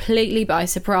you completely by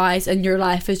surprise and your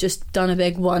life has just done a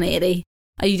big 180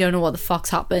 and you don't know what the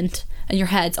fuck's happened and your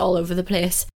head's all over the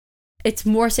place. It's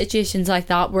more situations like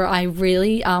that where I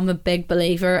really am a big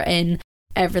believer in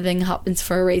everything happens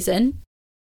for a reason.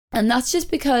 And that's just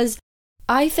because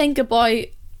I think about,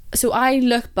 so I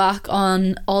look back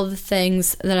on all the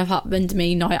things that have happened to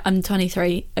me. Now I'm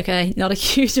 23, okay, not a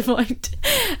huge amount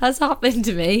has happened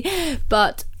to me,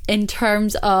 but in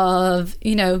terms of,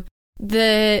 you know,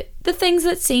 the things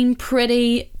that seem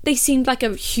pretty, they seemed like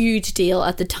a huge deal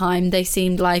at the time. They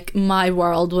seemed like my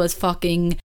world was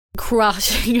fucking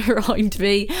crashing around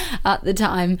me at the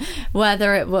time,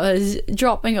 whether it was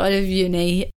dropping out of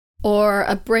uni or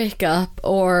a breakup,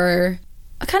 or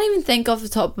I can't even think off the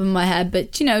top of my head,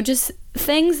 but you know, just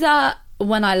things that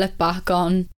when I look back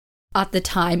on at the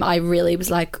time, I really was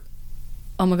like,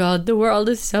 oh my god, the world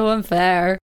is so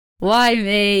unfair. Why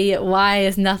me? Why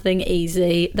is nothing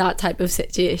easy? That type of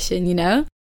situation, you know?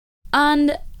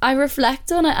 And I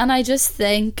reflect on it and I just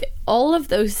think all of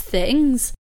those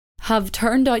things have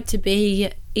turned out to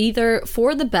be either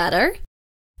for the better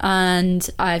and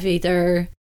I've either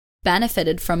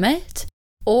benefited from it,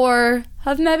 or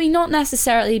have maybe not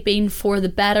necessarily been for the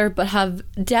better, but have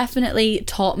definitely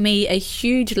taught me a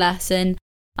huge lesson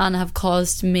and have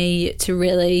caused me to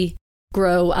really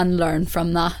grow and learn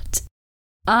from that.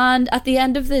 And at the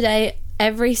end of the day,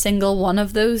 every single one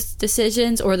of those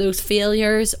decisions or those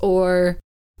failures or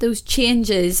those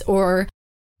changes or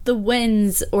the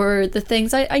wins or the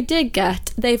things I did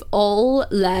get, they've all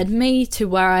led me to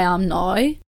where I am now.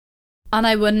 And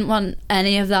I wouldn't want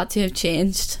any of that to have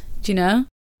changed, do you know?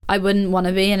 I wouldn't want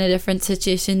to be in a different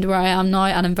situation to where I am now,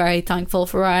 and I'm very thankful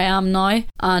for where I am now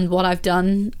and what I've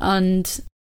done. And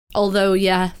although,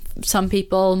 yeah, some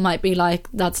people might be like,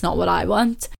 that's not what I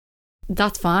want,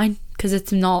 that's fine, because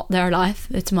it's not their life,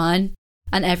 it's mine.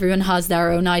 And everyone has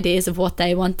their own ideas of what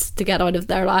they want to get out of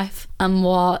their life and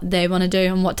what they want to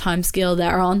do and what time scale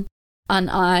they're on. And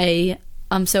I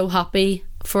am so happy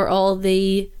for all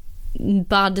the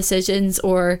bad decisions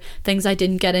or things I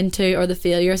didn't get into or the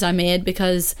failures I made,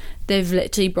 because they've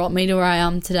literally brought me to where I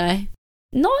am today.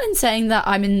 Not in saying that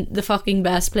I'm in the fucking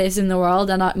best place in the world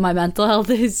and my mental health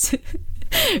is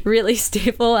really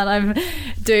stable and I'm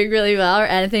doing really well or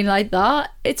anything like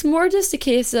that. It's more just a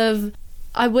case of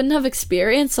I wouldn't have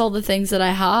experienced all the things that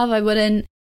I have. I wouldn't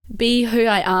be who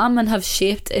I am and have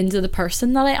shaped into the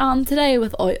person that I am today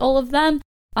without all of them.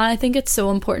 And I think it's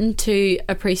so important to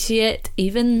appreciate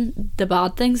even the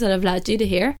bad things that have led you to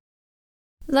here.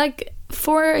 Like,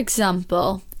 for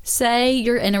example, say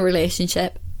you're in a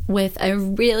relationship with a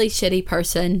really shitty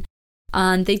person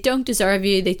and they don't deserve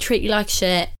you, they treat you like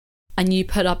shit, and you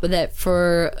put up with it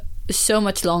for so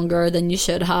much longer than you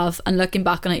should have, and looking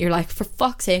back on it you're like, for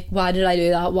fuck's sake, why did I do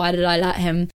that? Why did I let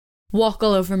him walk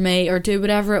all over me or do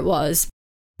whatever it was?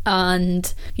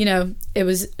 And you know, it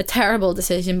was a terrible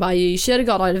decision by you. You should have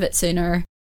got out of it sooner.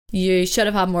 You should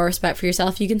have had more respect for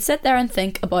yourself. You can sit there and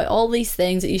think about all these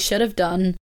things that you should have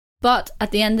done, but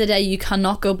at the end of the day you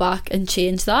cannot go back and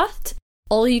change that.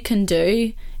 All you can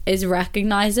do is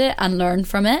recognise it and learn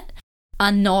from it,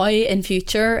 and now in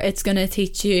future it's going to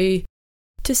teach you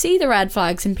to see the red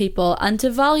flags in people and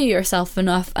to value yourself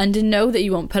enough and to know that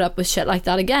you won't put up with shit like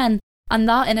that again. And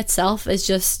that in itself is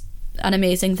just an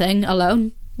amazing thing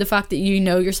alone. The fact that you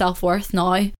know your self-worth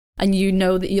now and you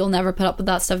know that you'll never put up with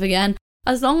that stuff again.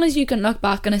 As long as you can look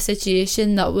back on a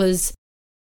situation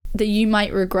that you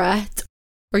might regret,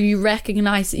 or you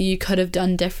recognise that you could have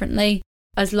done differently,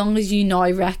 as long as you now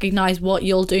recognise what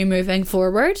you'll do moving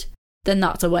forward, then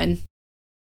that's a win.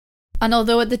 And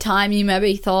although at the time you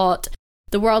maybe thought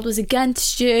the world was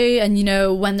against you, and you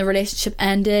know, when the relationship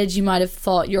ended, you might have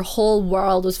thought your whole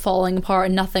world was falling apart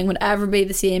and nothing would ever be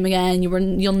the same again,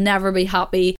 you'll never be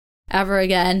happy ever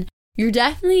again. You're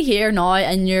definitely here now,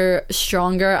 and you're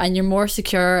stronger and you're more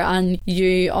secure and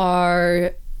you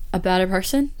are a better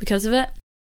person because of it.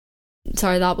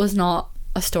 Sorry, that was not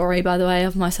a story, by the way,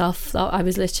 of myself. I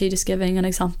was literally just giving an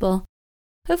example.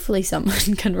 Hopefully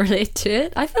someone can relate to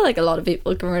it. I feel like a lot of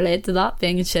people can relate to that,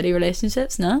 being in shitty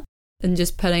relationships, no? And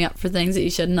just putting up for things that you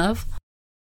shouldn't have.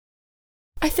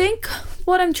 I think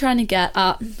what I'm trying to get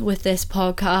at with this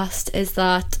podcast is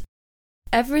that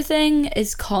everything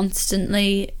is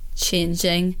constantly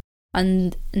changing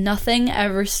and nothing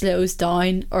ever slows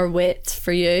down or waits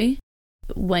for you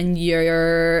when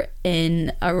you're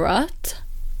in a rut.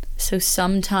 So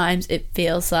sometimes it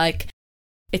feels like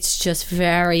it's just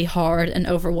very hard and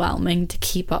overwhelming to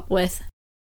keep up with.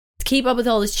 To keep up with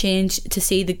all this change, to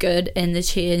see the good in the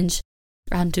change,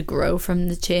 and to grow from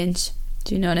the change.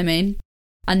 Do you know what I mean?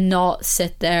 And not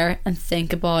sit there and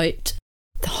think about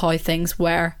how things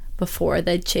were before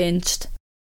they changed.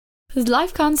 Because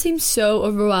life can seem so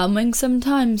overwhelming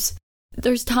sometimes.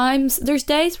 There's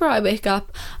days where I wake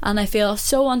up and I feel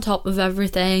so on top of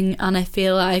everything, and I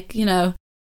feel like, you know,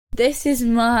 this is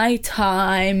my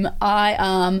time. I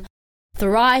am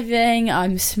thriving.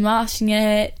 I'm smashing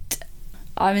it.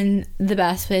 I'm in the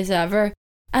best place ever.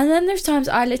 And then there's times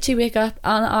I literally wake up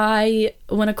and I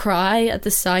want to cry at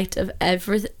the sight of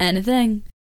anything.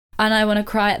 And I want to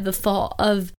cry at the thought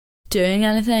of doing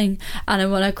anything. And I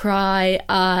want to cry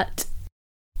at,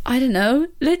 I don't know,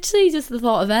 literally just the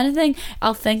thought of anything.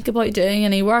 I'll think about doing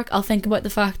any work. I'll think about the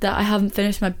fact that I haven't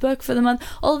finished my book for the month.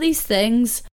 All these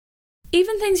things.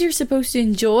 Even things you're supposed to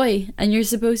enjoy and you're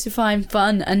supposed to find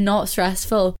fun and not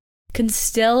stressful can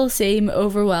still seem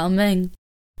overwhelming.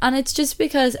 And it's just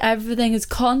because everything is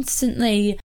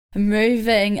constantly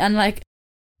moving, and like,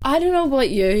 I don't know about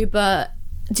you, but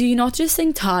do you not just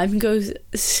think time goes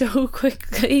so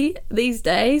quickly these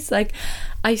days? Like,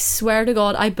 I swear to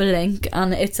God, I blink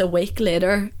and it's a week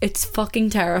later. It's fucking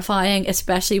terrifying,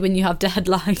 especially when you have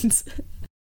deadlines.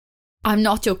 I'm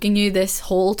not joking you, this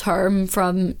whole term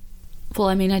from... Well,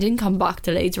 I mean, I didn't come back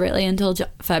to Leeds really until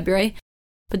February,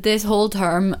 but this whole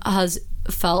term has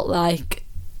felt like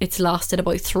it's lasted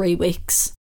about 3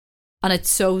 weeks. And it's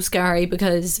so scary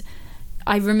because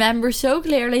I remember so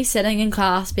clearly sitting in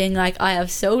class being like, I have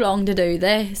so long to do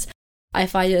this.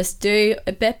 If I just do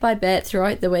it bit by bit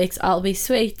throughout the weeks, I'll be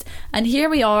sweet. And here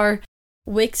we are,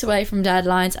 weeks away from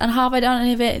deadlines, and have I done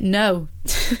any of it? No.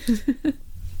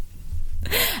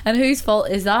 And whose fault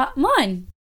is that? Mine.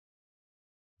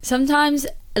 Sometimes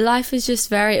life is just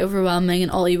very overwhelming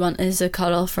and all you want is a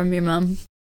cuddle from your mum.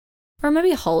 Or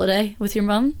maybe a holiday with your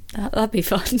mum. That'd be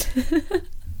fun.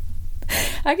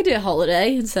 I could do a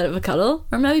holiday instead of a cuddle.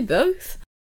 Or maybe both.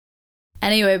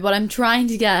 Anyway, what I'm trying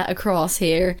to get across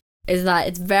here is that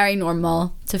it's very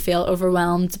normal to feel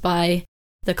overwhelmed by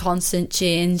the constant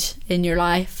change in your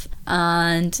life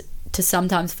and to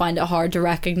sometimes find it hard to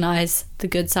recognise the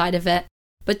good side of it.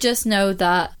 But just know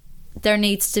that there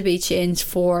needs to be change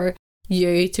for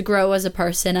you to grow as a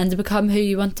person and to become who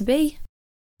you want to be.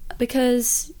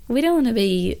 Because we don't want to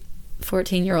be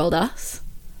 14-year-old us,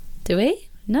 do we?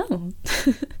 No.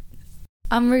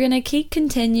 And we're going to keep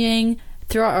continuing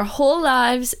throughout our whole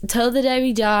lives till the day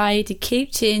we die to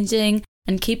keep changing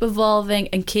and keep evolving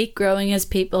and keep growing as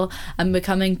people and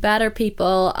becoming better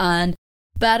people and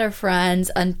better friends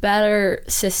and better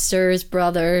sisters,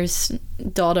 brothers,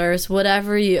 daughters,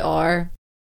 whatever you are,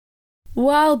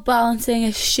 while balancing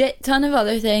a shit ton of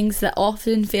other things that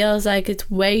often feels like it's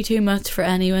way too much for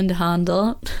anyone to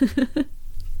handle.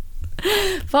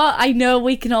 But I know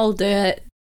we can all do it.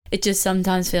 It just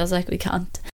sometimes feels like we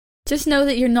can't. Just know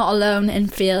that you're not alone in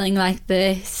feeling like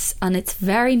this, and it's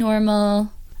very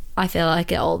normal. I feel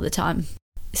like it all the time.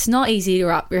 It's not easy to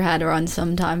wrap your head around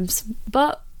sometimes,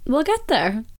 but we'll get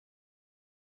there.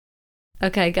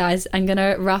 Okay guys, I'm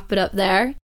gonna wrap it up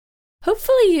there.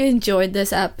 Hopefully you enjoyed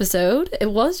this episode.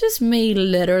 It was just me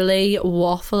literally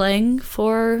waffling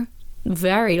for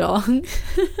very long.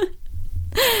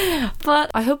 But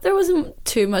I hope there wasn't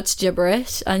too much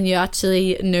gibberish and you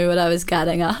actually knew what I was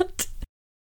getting at.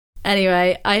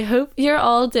 Anyway, I hope you're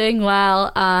all doing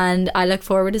well and I look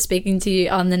forward to speaking to you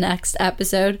on the next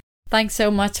episode. Thanks so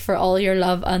much for all your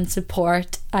love and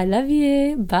support. I love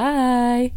you. Bye.